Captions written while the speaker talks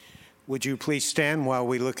Would you please stand while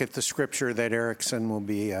we look at the scripture that Erickson will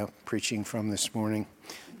be preaching from this morning?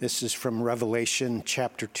 This is from Revelation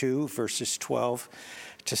chapter 2, verses 12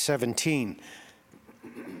 to 17.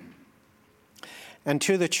 And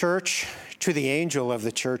to the church, to the angel of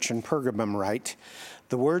the church in Pergamum write,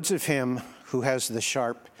 the words of him who has the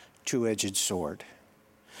sharp two-edged sword.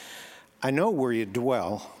 I know where you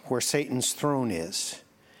dwell, where Satan's throne is.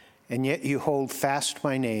 And yet you hold fast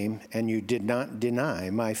my name, and you did not deny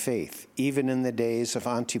my faith, even in the days of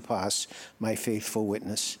Antipas, my faithful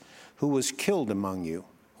witness, who was killed among you,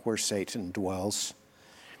 where Satan dwells.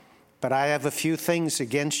 But I have a few things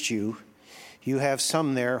against you. You have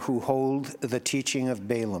some there who hold the teaching of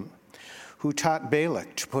Balaam, who taught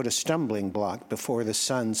Balak to put a stumbling block before the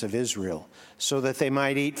sons of Israel, so that they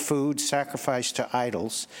might eat food sacrificed to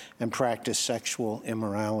idols and practice sexual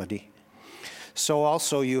immorality. So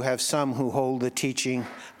also you have some who hold the teaching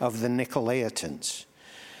of the Nicolaitans.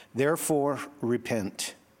 Therefore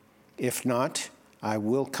repent. If not, I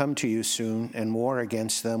will come to you soon and war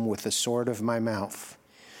against them with the sword of my mouth.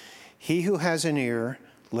 He who has an ear,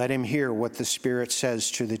 let him hear what the Spirit says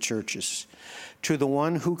to the churches. To the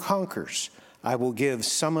one who conquers, I will give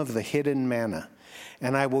some of the hidden manna,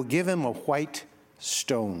 and I will give him a white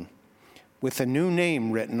stone, with a new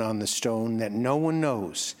name written on the stone that no one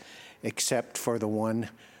knows except for the one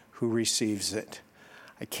who receives it.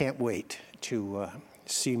 I can't wait to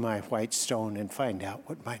see my white stone and find out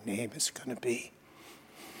what my name is going to be.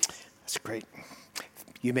 That's great.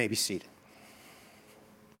 You may be seated.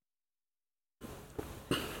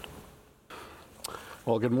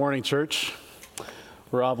 Well, good morning, church.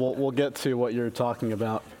 Rob, we'll get to what you're talking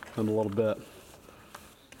about in a little bit.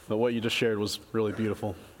 But what you just shared was really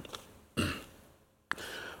beautiful.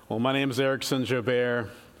 Well, my name is Erickson Jobert.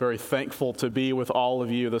 Very thankful to be with all of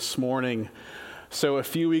you this morning. So a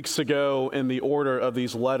few weeks ago, in the order of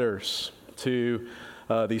these letters to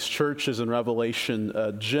these churches in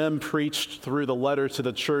Revelation, Jim preached through the letter to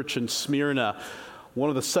the church in Smyrna, one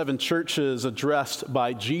of the 7 churches addressed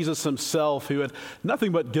by Jesus himself, who had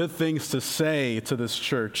nothing but good things to say to this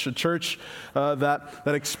church, a church that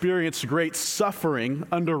experienced great suffering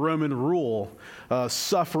under Roman rule,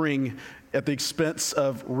 suffering at the expense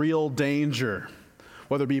of real danger,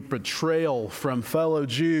 whether it be betrayal from fellow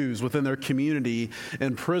Jews within their community,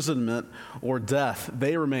 imprisonment, or death.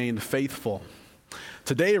 They remained faithful.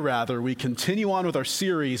 Today, rather, we continue on with our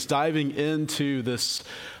series, diving into this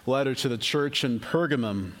letter to the church in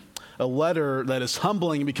Pergamum, a letter that is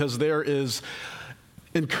humbling because there is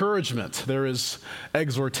encouragement, there is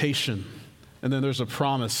exhortation, and then there's a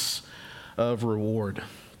promise of reward.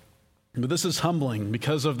 But this is humbling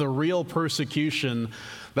because of the real persecution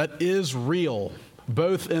that is real,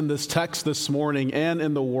 both in this text this morning and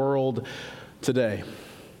in the world today.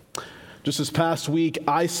 Just this past week,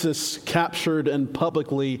 ISIS captured and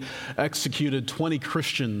publicly executed 20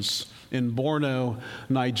 Christians in Borno,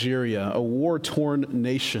 Nigeria, a war-torn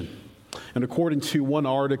nation. And according to one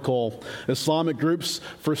article, Islamic groups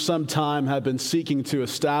for some time have been seeking to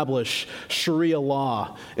establish Sharia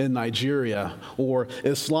law in Nigeria, or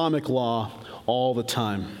Islamic law all the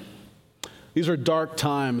time. These are dark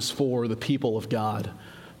times for the people of God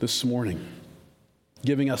this morning,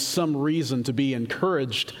 giving us some reason to be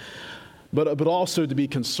encouraged, but also to be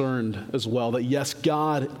concerned as well that yes,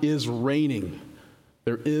 God is reigning.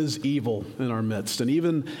 There is evil in our midst. And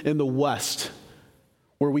even in the West,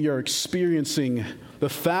 where we are experiencing the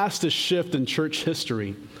fastest shift in church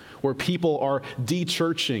history, where people are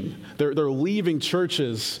de-churching, they're leaving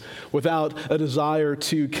churches without a desire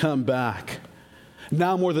to come back.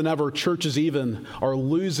 Now more than ever, churches even are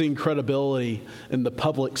losing credibility in the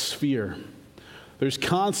public sphere. There's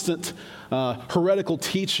constant heretical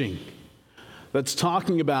teaching that's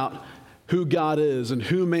talking about who God is and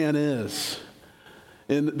who man is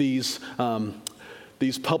in these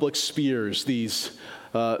public spheres, these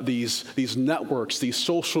networks, these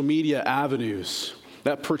social media avenues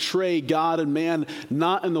that portray God and man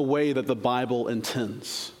not in the way that the Bible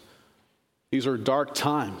intends. These are dark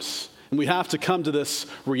times. And we have to come to this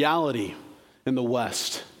reality in the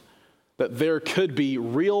West, that there could be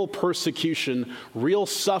real persecution, real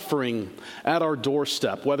suffering at our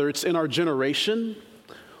doorstep, whether it's in our generation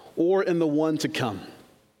or in the one to come.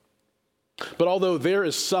 But although there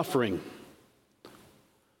is suffering,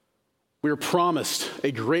 we are promised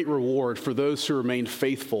a great reward for those who remain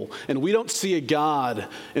faithful. And we don't see a God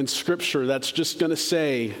in Scripture that's just going to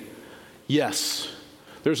say, yes,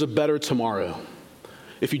 there's a better tomorrow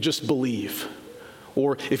if you just believe,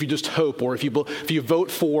 or if you just hope, or if you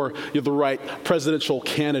vote for the right presidential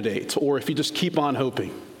candidate, or if you just keep on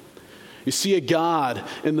hoping. You see a God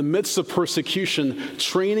in the midst of persecution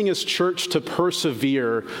training his church to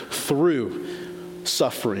persevere through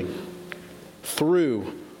suffering,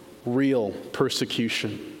 through real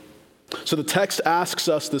persecution. So the text asks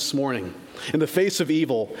us this morning, in the face of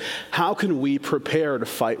evil, how can we prepare to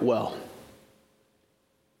fight well?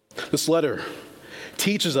 This letter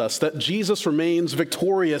teaches us that Jesus remains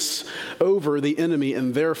victorious over the enemy,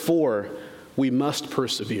 and therefore we must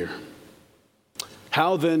persevere.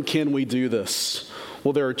 How then can we do this?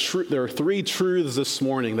 Well, there are three truths this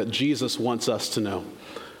morning that Jesus wants us to know.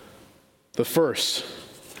 The first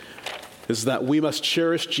is that we must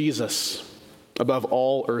cherish Jesus above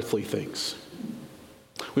all earthly things.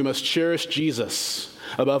 We must cherish Jesus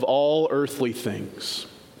above all earthly things.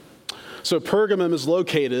 So Pergamum is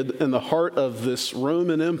located in the heart of this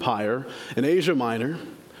Roman Empire in Asia Minor.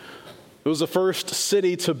 It was the first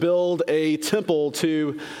city to build a temple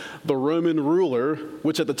to the Roman ruler,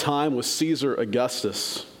 which at the time was Caesar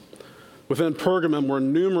Augustus. Within Pergamum were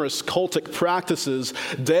numerous cultic practices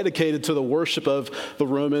dedicated to the worship of the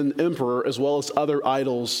Roman emperor, as well as other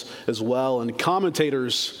idols as well. And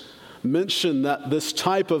commentators mention that this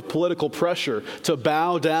type of political pressure to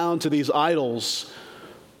bow down to these idols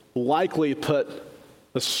likely put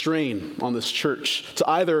a strain on this church to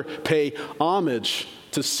either pay homage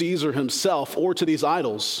to Caesar himself or to these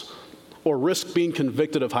idols, or risk being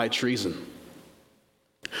convicted of high treason.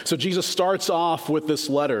 So Jesus starts off with this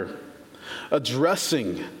letter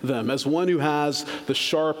addressing them as one who has the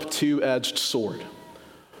sharp two-edged sword.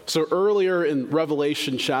 So earlier in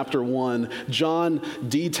Revelation chapter 1, John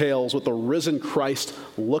details what the risen Christ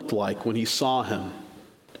looked like when he saw him.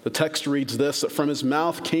 The text reads this, that from his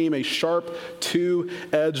mouth came a sharp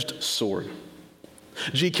two-edged sword.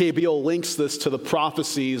 G.K. Beale links this to the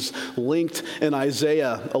prophecies linked in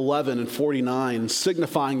Isaiah 11 and 49,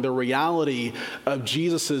 signifying the reality of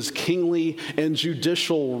Jesus' kingly and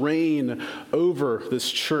judicial reign over this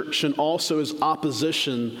church, and also his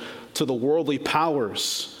opposition to the worldly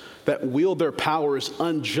powers that wield their powers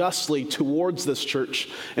unjustly towards this church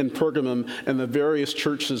in Pergamum and the various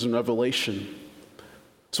churches in Revelation.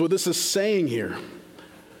 So what this is saying here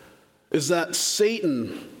is that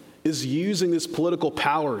Satan is using his political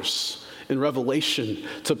powers in Revelation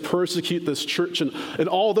to persecute this church. And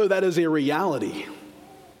although that is a reality,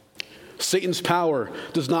 Satan's power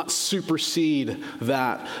does not supersede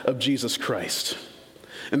that of Jesus Christ.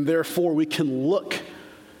 And therefore, we can look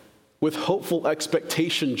with hopeful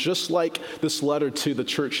expectation, just like this letter to the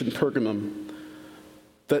church in Pergamum,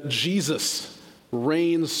 that Jesus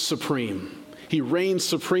reigns supreme. He reigns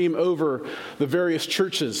supreme over the various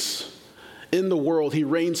churches in the world. He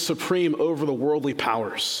reigns supreme over the worldly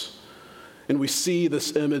powers. And we see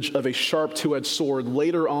this image of a sharp two-edged sword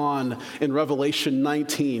later on in Revelation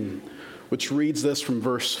 19, which reads this from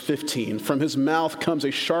verse 15. From his mouth comes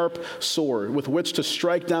a sharp sword with which to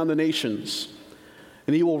strike down the nations,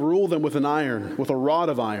 and he will rule them with a rod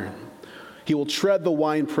of iron. He will tread the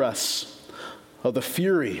winepress of the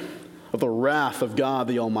fury of the wrath of God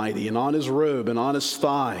the Almighty. And on his robe and on his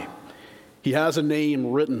thigh, he has a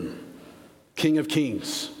name written, King of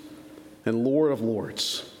Kings and Lord of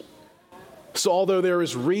Lords. So although there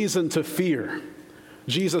is reason to fear,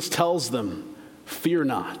 Jesus tells them, fear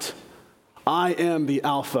not. I am the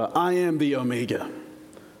Alpha, I am the Omega.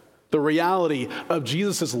 The reality of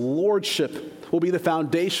Jesus' lordship will be the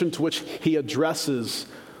foundation to which he addresses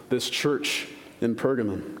this church in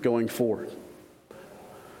Pergamum going forward.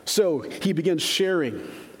 So he begins sharing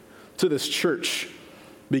to this church,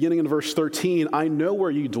 beginning in verse 13, I know where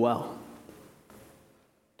you dwell,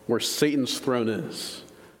 where Satan's throne is.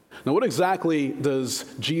 Now, what exactly does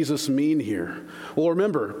Jesus mean here? Well,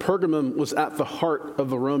 remember, Pergamum was at the heart of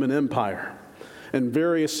the Roman Empire, and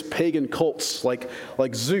various pagan cults like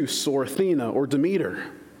Zeus or Athena or Demeter,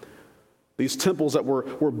 these temples that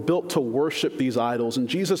were built to worship these idols. And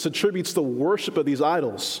Jesus attributes the worship of these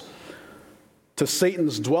idols to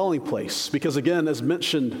Satan's dwelling place, because again, as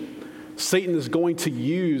mentioned, Satan is going to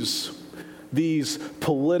use these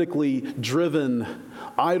politically driven,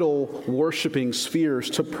 idol-worshiping spheres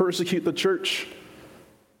to persecute the church.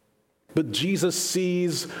 But Jesus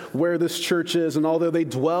sees where this church is, and although they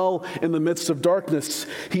dwell in the midst of darkness,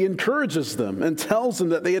 he encourages them and tells them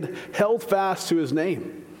that they had held fast to his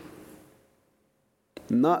name,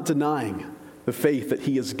 not denying the faith that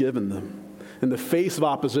he has given them. In the face of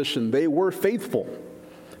opposition, they were faithful.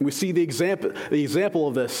 And we see the example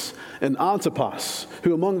of this in Antipas,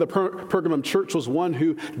 who among the Pergamum church was one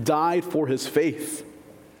who died for his faith.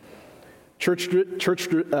 Church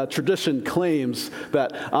tradition claims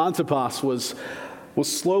that Antipas was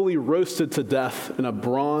was slowly roasted to death in a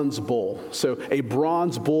bronze bull. So a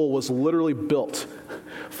bronze bull was literally built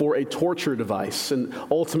for a torture device and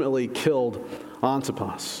ultimately killed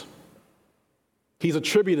Antipas. He's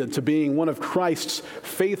attributed to being one of Christ's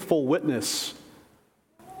faithful witness,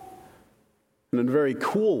 and in a very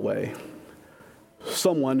cool way,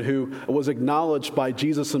 someone who was acknowledged by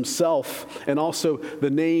Jesus himself, and also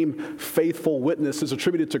the name faithful witness is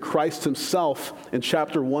attributed to Christ himself in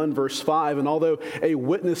chapter 1, verse 5. And although a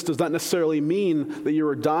witness does not necessarily mean that you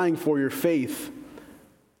are dying for your faith,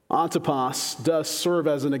 Antipas does serve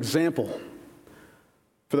as an example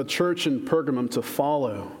for the church in Pergamum to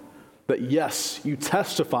follow, that yes, you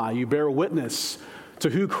testify, you bear witness to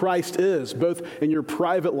who Christ is, both in your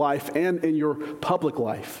private life and in your public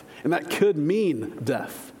life. And that could mean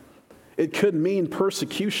death. It could mean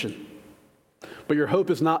persecution. But your hope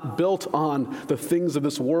is not built on the things of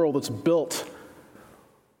this world. It's built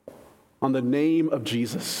on the name of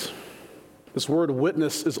Jesus. This word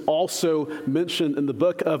witness is also mentioned in the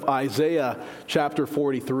book of Isaiah, chapter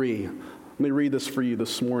 43. Let me read this for you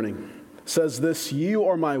this morning. It says this, "You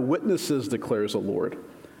are my witnesses, declares the Lord,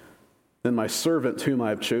 and my servant whom I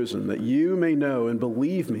have chosen, that you may know and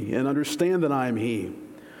believe me and understand that I am he.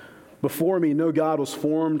 Before me no God was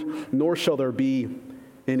formed, nor shall there be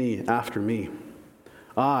any after me.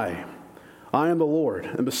 I am the Lord,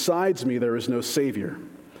 and besides me there is no Savior.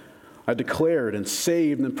 I declared and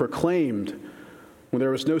saved and proclaimed when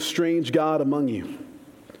there was no strange God among you.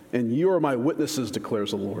 And you are my witnesses,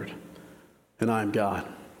 declares the Lord, and I am God."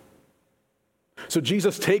 So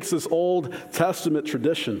Jesus takes this Old Testament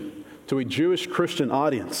tradition to a Jewish Christian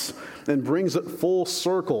audience and brings it full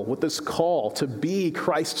circle with this call to be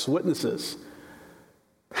Christ's witnesses.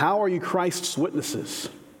 How are you Christ's witnesses?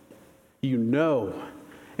 You know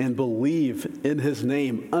and believe in his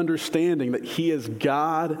name, understanding that he is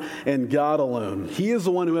God and God alone. He is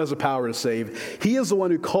the one who has the power to save. He is the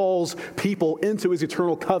one who calls people into his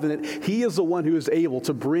eternal covenant. He is the one who is able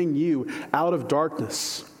to bring you out of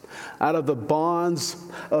darkness, out of the bonds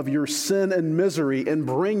of your sin and misery, and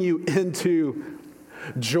bring you into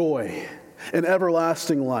joy and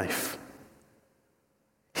everlasting life.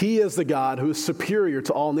 He is the God who is superior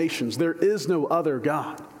to all nations. There is no other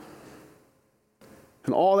God.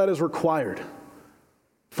 And all that is required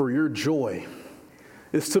for your joy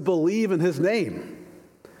is to believe in his name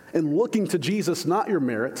and looking to Jesus, not your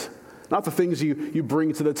merit, not the things you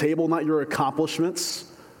bring to the table, not your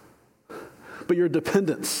accomplishments, but your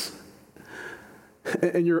dependence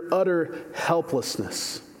and your utter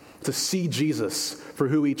helplessness to see Jesus for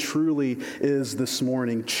who he truly is this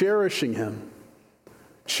morning, cherishing him.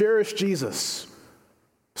 Cherish Jesus,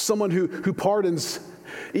 someone who pardons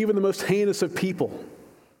even the most heinous of people,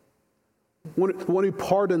 one who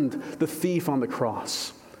pardoned the thief on the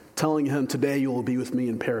cross, telling him, "Today you will be with me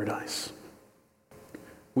in paradise."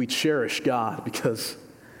 We cherish God because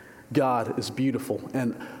God is beautiful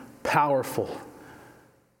and powerful,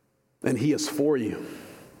 and he is for you.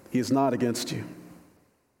 He is not against you.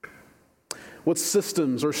 What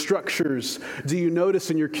systems or structures do you notice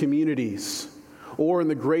in your communities or in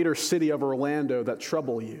the greater city of Orlando that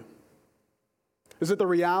trouble you? Is it the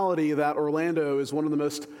reality that Orlando is one of the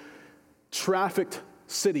most trafficked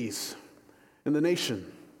cities in the nation?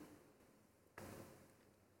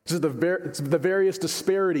 Is it the various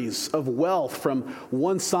disparities of wealth from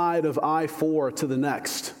one side of I-4 to the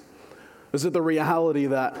next? Is it the reality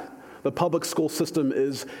that the public school system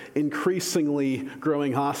is increasingly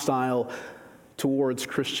growing hostile towards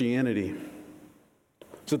Christianity?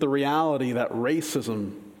 Is it the reality that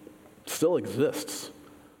racism still exists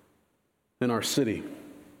in our city?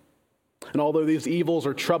 And although these evils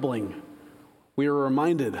are troubling, we are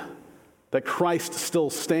reminded that Christ still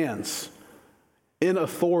stands in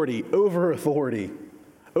authority, over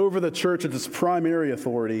the church as its primary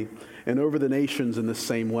authority, and over the nations in the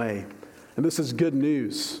same way. And this is good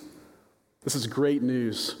news. This is great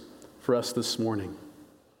news for us this morning.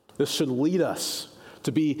 This should lead us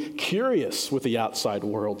to be curious with the outside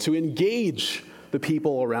world, to engage the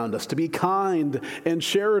people around us, to be kind and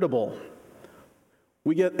charitable.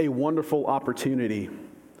 We get a wonderful opportunity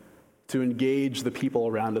to engage the people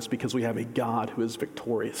around us because we have a God who is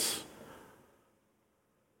victorious.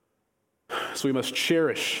 So we must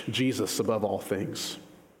cherish Jesus above all things.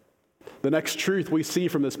 The next truth we see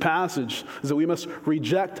from this passage is that we must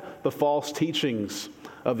reject the false teachings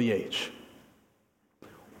of the age.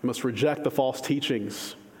 We must reject the false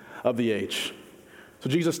teachings of the age. So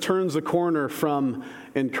Jesus turns the corner from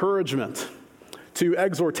encouragement to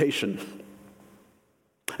exhortation.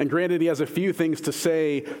 And granted, he has a few things to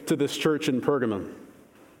say to this church in Pergamum.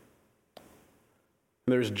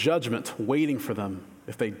 and there's judgment waiting for them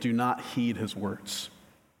if they do not heed his words.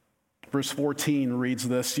 Verse 14 reads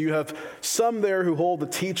this: "You have some there who hold the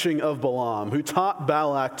teaching of Balaam, who taught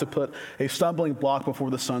Balak to put a stumbling block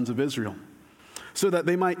before the sons of Israel, so that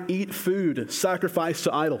they might eat food sacrificed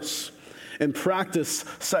to idols and practice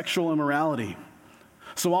sexual immorality.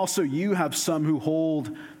 So also you have some who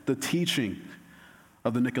hold the teaching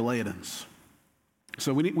of the Nicolaitans."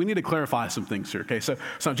 So we need to clarify some things here, okay? So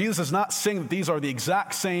Jesus is not saying that these are the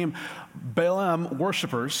exact same Balaam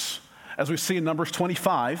worshipers as we see in Numbers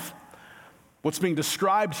 25. What's being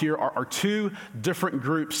described here are two different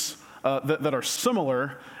groups that are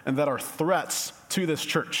similar and that are threats to this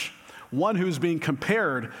church. One who's being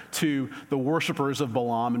compared to the worshipers of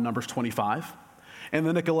Balaam in Numbers 25, and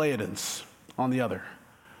the Nicolaitans on the other.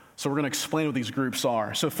 So we're going to explain what these groups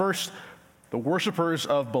are. So first, the worshipers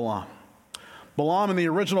of Balaam. Balaam in the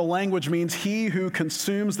original language means he who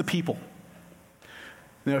consumes the people.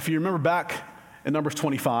 Now, if you remember back in Numbers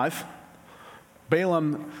 25,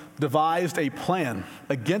 Balaam devised a plan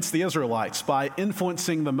against the Israelites by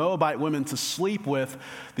influencing the Moabite women to sleep with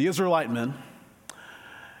the Israelite men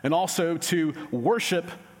and also to worship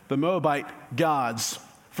the Moabite gods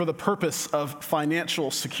for the purpose of financial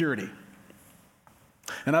security.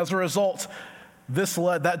 And as a result, this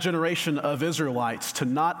led that generation of Israelites to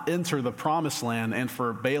not enter the promised land and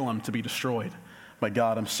for Balaam to be destroyed by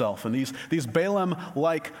God himself. And these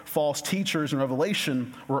Balaam-like false teachers in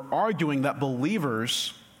Revelation were arguing that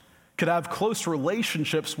believers could have close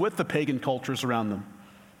relationships with the pagan cultures around them,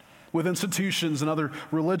 with institutions and other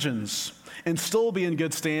religions, and still be in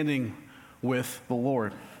good standing with the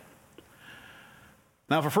Lord.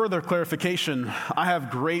 Now, for further clarification, I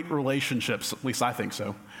have great relationships, at least I think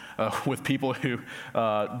so, with people who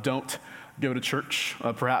don't go to church,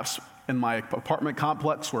 perhaps in my apartment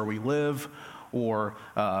complex where we live, or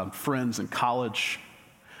friends in college.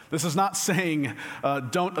 This is not saying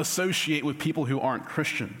don't associate with people who aren't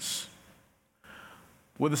Christians.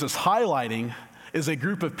 What this is highlighting is a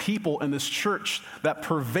group of people in this church that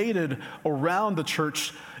pervaded around the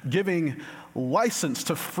church, giving license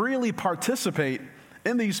to freely participate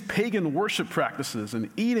in these pagan worship practices and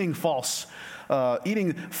eating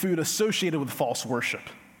food associated with false worship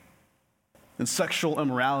and sexual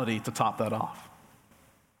immorality to top that off.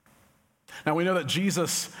 Now, we know that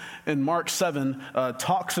Jesus in Mark 7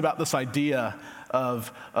 talks about this idea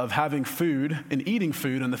of having food and eating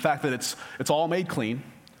food and the fact that it's all made clean.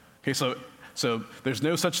 Okay, so there's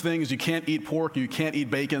no such thing as you can't eat pork, you can't eat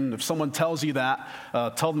bacon. If someone tells you that,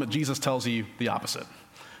 tell them that Jesus tells you the opposite.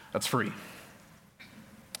 That's free.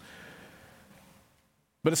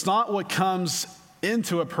 But it's not what comes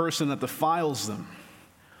into a person that defiles them.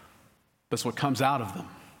 That's what comes out of them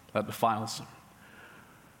that defiles them.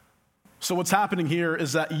 So what's happening here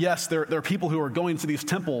is that, yes, there are people who are going to these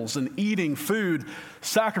temples and eating food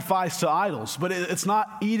sacrificed to idols, but it's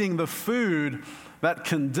not eating the food that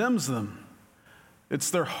condemns them.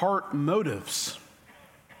 It's their heart motives.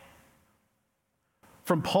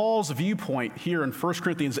 From Paul's viewpoint here in 1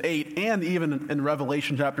 Corinthians 8 and even in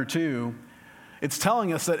Revelation chapter 2, it's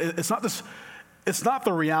telling us that it's not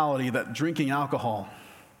the reality that drinking alcohol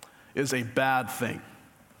is a bad thing.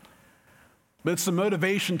 But it's the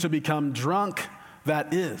motivation to become drunk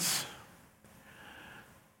that is.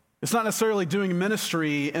 It's not necessarily doing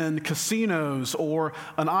ministry in casinos or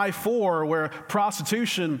an I-4 where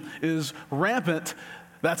prostitution is rampant.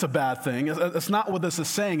 That's a bad thing. That's not what this is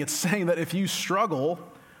saying. It's saying that if you struggle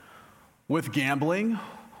with gambling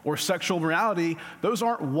or sexual morality, those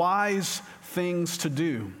aren't wise things to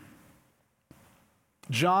do.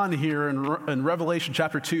 John here in Revelation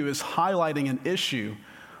chapter 2 is highlighting an issue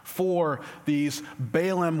for these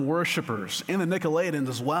Balaam worshipers and the Nicolaitans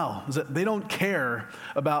as well, is that they don't care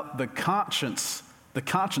about the consciences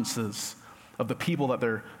of the people that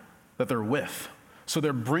they're with. So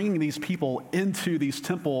they're bringing these people into these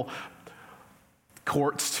temple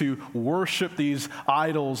courts to worship these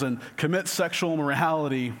idols and commit sexual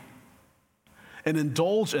immorality and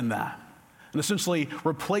indulge in that, and essentially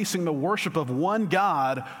replacing the worship of one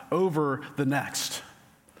God over the next.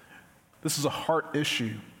 This is a heart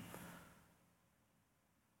issue.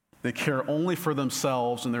 They care only for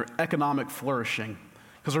themselves and their economic flourishing.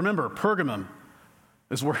 Because remember, Pergamum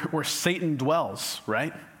is where Satan dwells,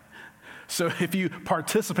 right? So if you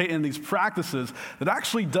participate in these practices, it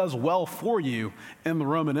actually does well for you in the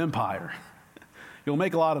Roman Empire. You'll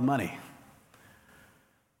make a lot of money.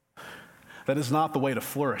 That is not the way to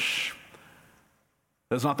flourish.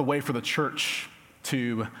 That is not the way for the church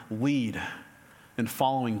to lead in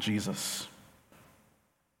following Jesus.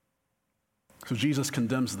 So Jesus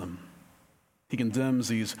condemns them. He condemns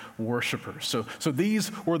these worshipers. So these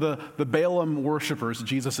were the Balaam worshipers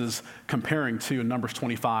Jesus is comparing to in Numbers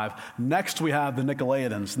 25. Next we have the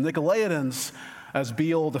Nicolaitans. The Nicolaitans, as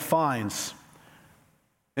Beale defines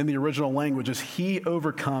in the original language, is he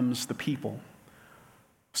overcomes the people.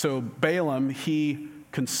 So Balaam, he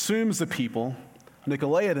consumes the people.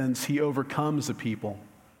 Nicolaitans, he overcomes the people.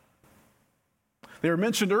 They were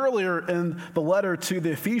mentioned earlier in the letter to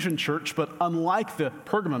the Ephesian church, but unlike the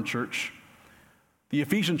Pergamum church, the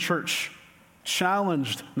Ephesian church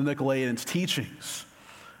challenged the Nicolaitans' teachings,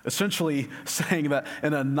 essentially saying that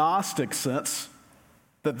in a Gnostic sense,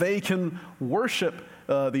 that they can worship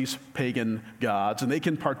these pagan gods and they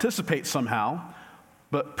can participate somehow,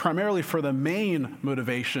 but primarily for the main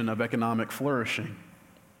motivation of economic flourishing.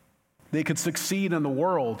 They could succeed in the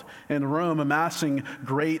world, in Rome, amassing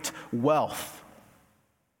great wealth.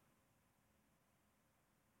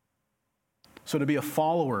 So to be a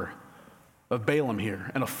follower of Balaam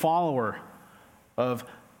here and a follower of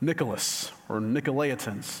Nicholas or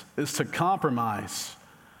Nicolaitans is to compromise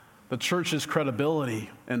the church's credibility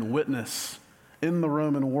and witness in the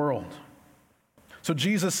Roman world. So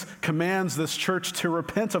Jesus commands this church to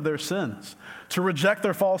repent of their sins, to reject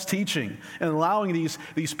their false teaching, and allowing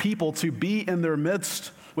these people to be in their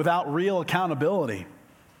midst without real accountability.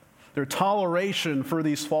 Their toleration for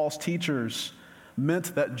these false teachers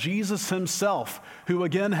meant that Jesus himself, who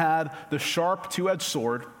again had the sharp two-edged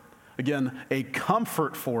sword, again, a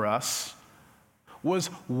comfort for us, was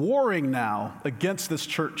warring now against this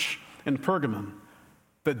church in Pergamum,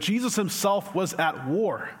 that Jesus himself was at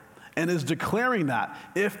war and is declaring that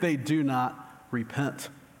if they do not repent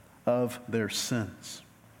of their sins.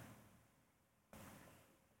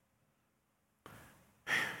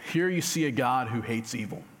 Here you see a God who hates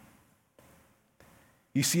evil.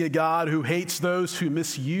 You see a God who hates those who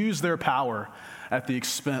misuse their power at the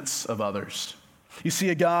expense of others. You see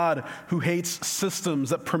a God who hates systems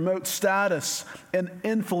that promote status and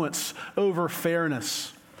influence over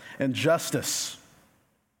fairness and justice.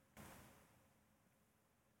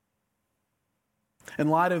 In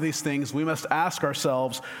light of these things, we must ask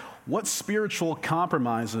ourselves, what spiritual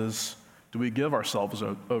compromises do we give ourselves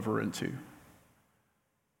over into?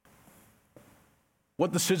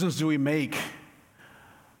 What decisions do we make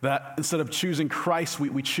that instead of choosing Christ,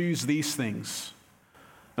 we choose these things?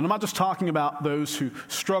 And I'm not just talking about those who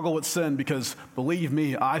struggle with sin, because believe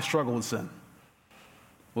me, I struggle with sin,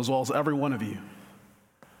 as well as every one of you.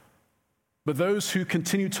 But those who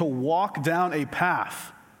continue to walk down a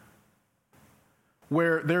path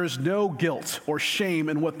where there is no guilt or shame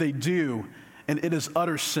in what they do, and it is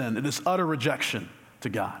utter sin, it is utter rejection to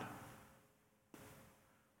God.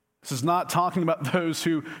 This is not talking about those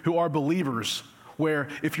who are believers, where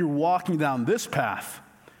if you're walking down this path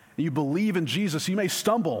and you believe in Jesus, you may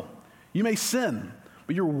stumble, you may sin,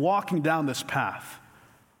 but you're walking down this path.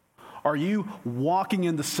 Are you walking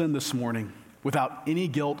into sin this morning without any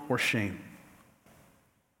guilt or shame?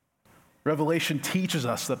 Revelation teaches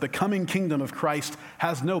us that the coming kingdom of Christ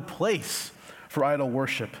has no place for idol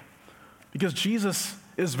worship, because Jesus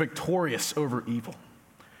is victorious over evil.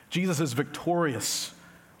 Jesus is victorious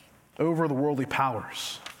over the worldly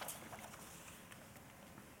powers.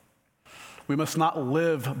 We must not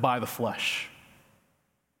live by the flesh.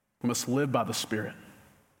 We must live by the Spirit.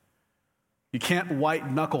 You can't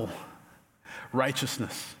white-knuckle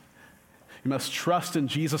righteousness. You must trust in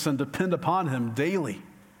Jesus and depend upon him daily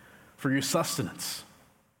for your sustenance.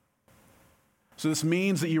 So this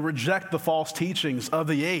means that you reject the false teachings of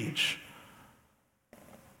the age,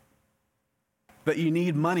 that you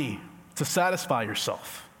need money to satisfy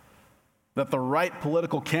yourself, that the right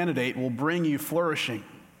political candidate will bring you flourishing,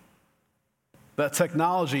 that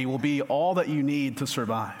technology will be all that you need to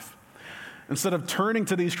survive. Instead of turning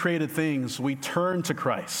to these created things, we turn to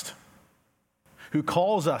Christ, who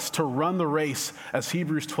calls us to run the race, as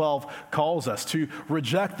Hebrews 12 calls us, to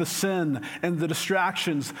reject the sin and the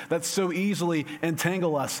distractions that so easily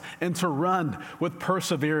entangle us, and to run with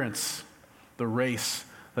perseverance the race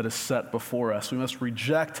that is set before us. We must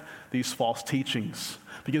reject these false teachings,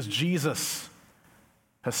 because Jesus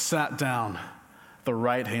has sat down at the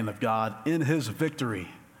right hand of God in his victory,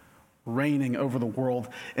 reigning over the world,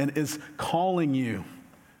 and is calling you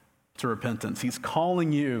to repentance. He's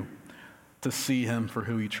calling you to see him for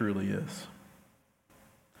who he truly is.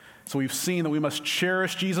 So we've seen that we must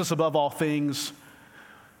cherish Jesus above all things.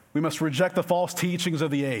 We must reject the false teachings of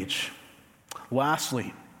the age.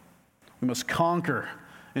 Lastly, we must conquer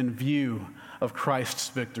in view of Christ's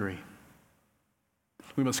victory.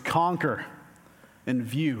 We must conquer in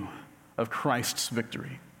view of Christ's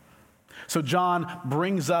victory. So John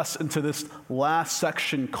brings us into this last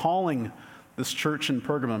section, calling this church in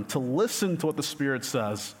Pergamum to listen to what the Spirit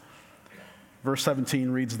says. Verse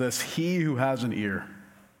 17 reads this: "He who has an ear,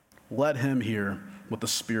 let him hear what the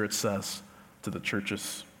Spirit says to the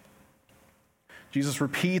churches." Jesus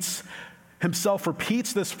himself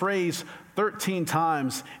repeats this phrase 13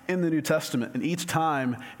 times in the New Testament, and each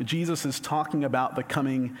time Jesus is talking about the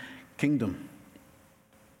coming kingdom.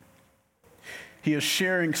 He is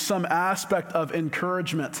sharing some aspect of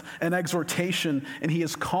encouragement and exhortation, and he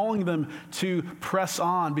is calling them to press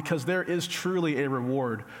on, because there is truly a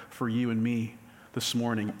reward for you and me this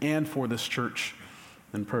morning and for this church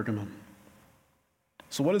in Pergamum.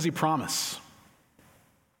 So what does he promise?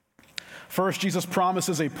 First, Jesus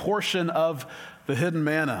promises a portion of the hidden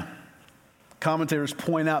manna. Commentators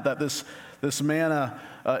point out that this manna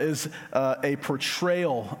is a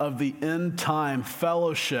portrayal of the end-time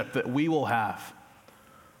fellowship that we will have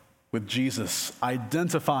with Jesus,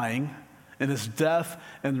 identifying in his death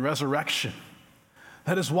and resurrection.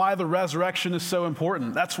 That is why the resurrection is so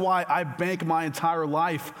important. That's why I bank my entire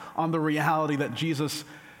life on the reality that Jesus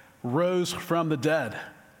rose from the dead.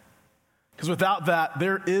 Because without that,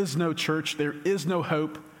 there is no church, there is no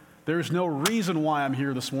hope, there is no reason why I'm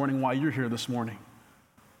here this morning, why you're here this morning.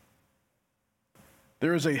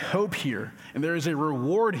 There is a hope here, and there is a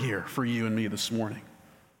reward here for you and me this morning.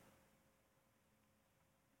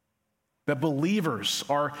 That believers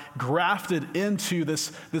are grafted into this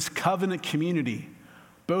covenant community,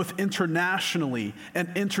 both internationally and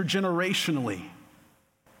intergenerationally.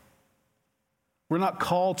 We're not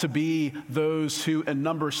called to be those who, in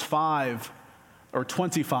Numbers 5 or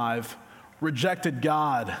 25, rejected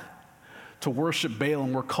God to worship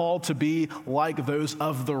Balaam. We're called to be like those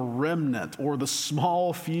of the remnant, or the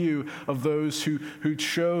small few of those who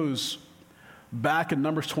chose back in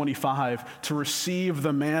Numbers 25 to receive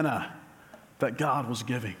the manna that God was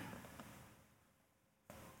giving.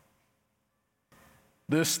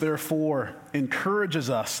 This, therefore, encourages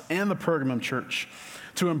us and the Pergamum church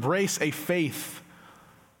to embrace a faith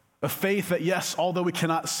that, yes, although we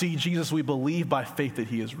cannot see Jesus, we believe by faith that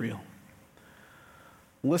he is real.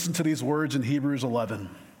 Listen to these words in Hebrews 11.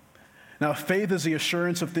 Now, faith is the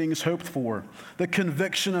assurance of things hoped for, the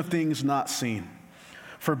conviction of things not seen.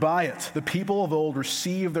 For by it, the people of old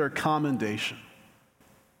received their commendation.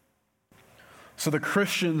 So the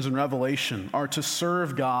Christians in Revelation are to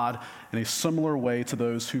serve God in a similar way to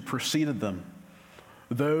those who preceded them.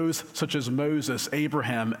 Those such as Moses,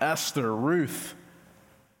 Abraham, Esther, Ruth,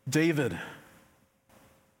 David,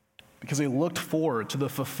 because they looked forward to the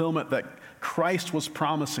fulfillment that Christ was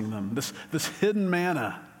promising them, this hidden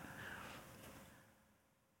manna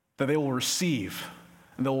that they will receive,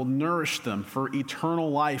 and that will nourish them for eternal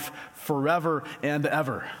life forever and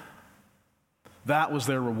ever. That was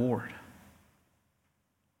their reward.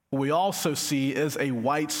 What we also see is a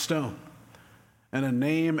white stone and a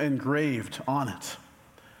name engraved on it.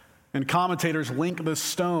 And commentators link this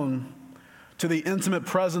stone to the intimate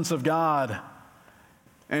presence of God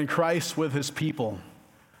and Christ with his people,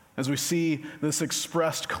 as we see this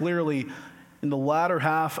expressed clearly in the latter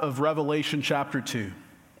half of Revelation chapter 2,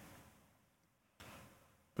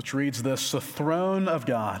 which reads this: "The throne of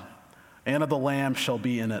God and of the Lamb shall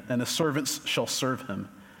be in it, and his servants shall serve him,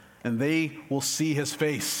 and they will see his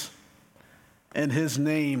face, and his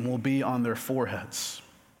name will be on their foreheads."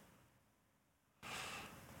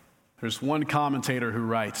 There's one commentator who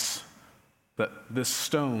writes that this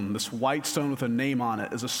stone, this white stone with a name on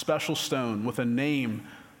it, is a special stone with a name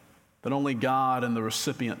that only God and the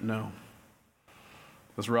recipient know,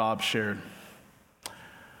 as Rob shared.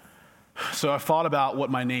 So I thought about what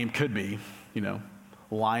my name could be,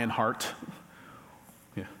 Lionheart,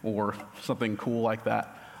 or something cool like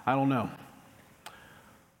that. I don't know.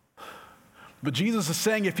 But Jesus is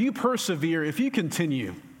saying, if you persevere, if you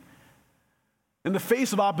continue in the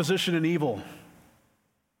face of opposition and evil,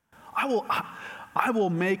 I will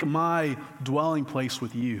make my dwelling place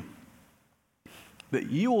with you. That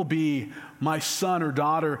you will be my son or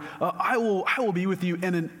daughter. I will be with you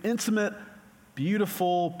in an intimate,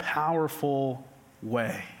 beautiful, powerful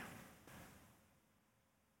way.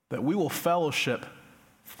 That we will fellowship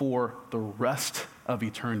for the rest of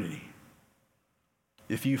eternity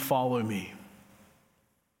if you follow me.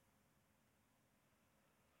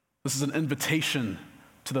 This is an invitation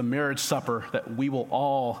to the marriage supper that we will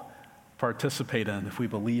all participate in if we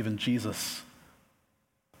believe in Jesus.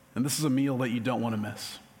 And this is a meal that you don't want to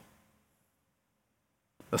miss.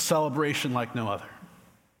 A celebration like no other.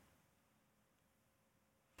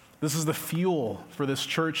 This is the fuel for this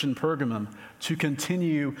church in Pergamum to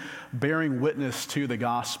continue bearing witness to the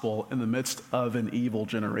gospel in the midst of an evil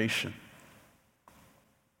generation.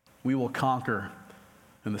 We will conquer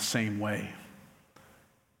in the same way.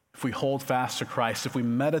 if we hold fast to Christ, if we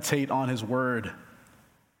meditate on his word,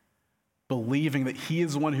 believing that he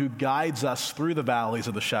is the one who guides us through the valleys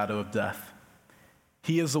of the shadow of death.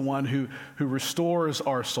 He is the one who restores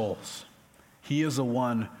our souls. He is the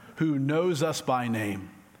one who knows us by name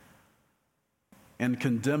and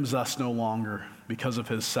condemns us no longer because of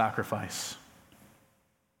his sacrifice.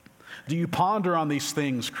 Do you ponder on these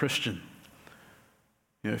things, Christian?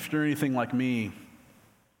 If you're anything like me,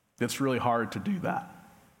 it's really hard to do that.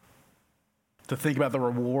 To think about the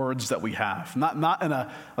rewards that we have, not in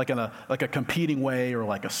a competing way or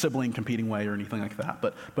like a sibling competing way or anything like that,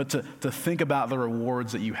 but to think about the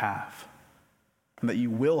rewards that you have and that you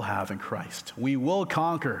will have in Christ. We will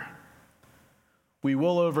conquer. We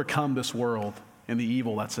will overcome this world and the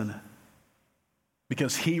evil that's in it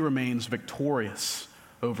because he remains victorious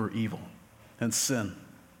over evil and sin.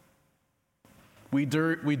 We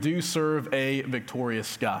do serve a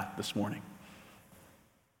victorious God this morning.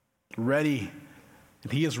 Ready,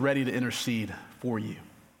 and he is ready to intercede for you.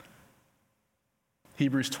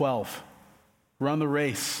 Hebrews 12, run the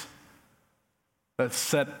race that's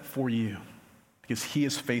set for you because he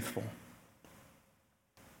is faithful.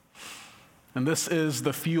 And this is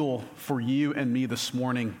the fuel for you and me this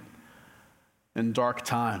morning in dark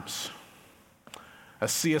times.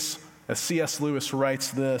 As C.S. Lewis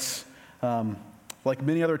writes this, like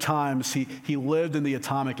many other times, he lived in the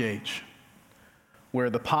atomic age, where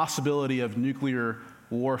the possibility of nuclear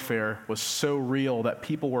warfare was so real that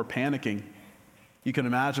people were panicking. You can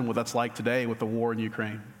imagine what that's like today with the war in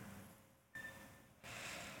Ukraine.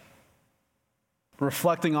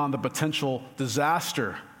 Reflecting on the potential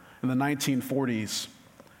disaster in the 1940s,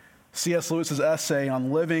 C.S. Lewis's essay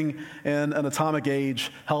on living in an atomic age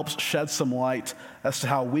helps shed some light as to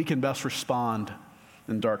how we can best respond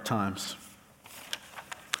in dark times.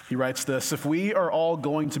 He writes this: if we are all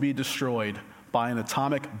going to be destroyed by an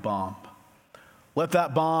atomic bomb, let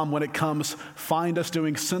that bomb, when it comes, find us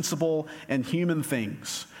doing sensible and human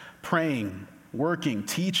things, praying, working,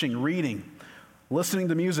 teaching, reading, listening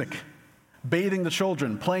to music, bathing the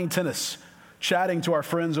children, playing tennis, chatting to our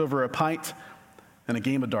friends over a pint and a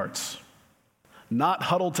game of darts, not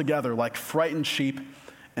huddled together like frightened sheep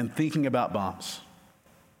and thinking about bombs.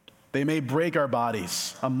 They may break our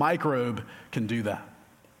bodies. A microbe can do that.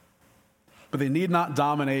 But they need not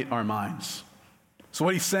dominate our minds. So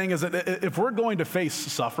what he's saying is that if we're going to face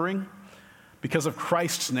suffering because of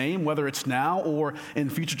Christ's name, whether it's now or in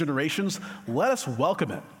future generations, let us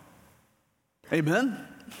welcome it. Amen?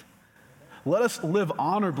 Let us live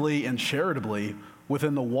honorably and charitably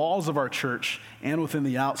within the walls of our church and within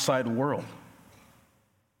the outside world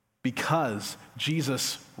because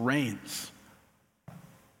Jesus reigns.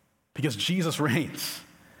 Because Jesus reigns.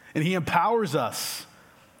 And he empowers us,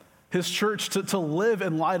 his church, to live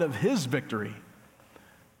in light of his victory,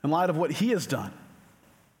 in light of what he has done.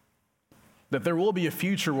 That there will be a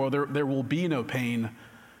future where there will be no pain,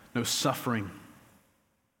 no suffering,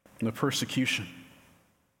 no persecution.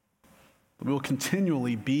 We will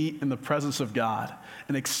continually be in the presence of God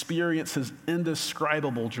and experience his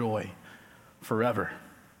indescribable joy forever.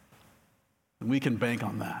 And we can bank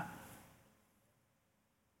on that.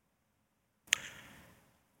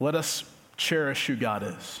 Let us cherish who God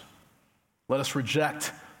is. Let us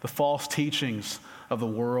reject the false teachings of the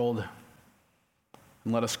world,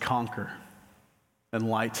 and let us conquer in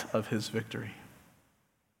light of his victory.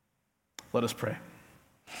 Let us pray.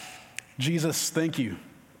 Jesus, thank you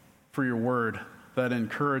for your word that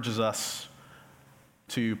encourages us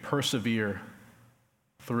to persevere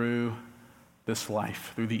through this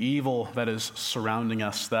life, through the evil that is surrounding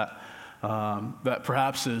us, that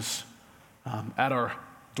perhaps is at our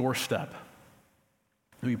doorstep.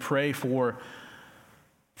 We pray for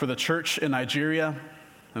the church in Nigeria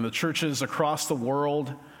and the churches across the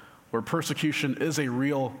world where persecution is a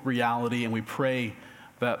real reality, and we pray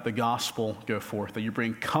that the gospel go forth, that you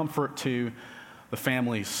bring comfort to the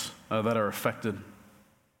families that are affected,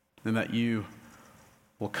 and that you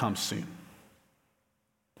will come soon.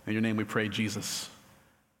 In your name we pray, Jesus.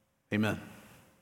 Amen.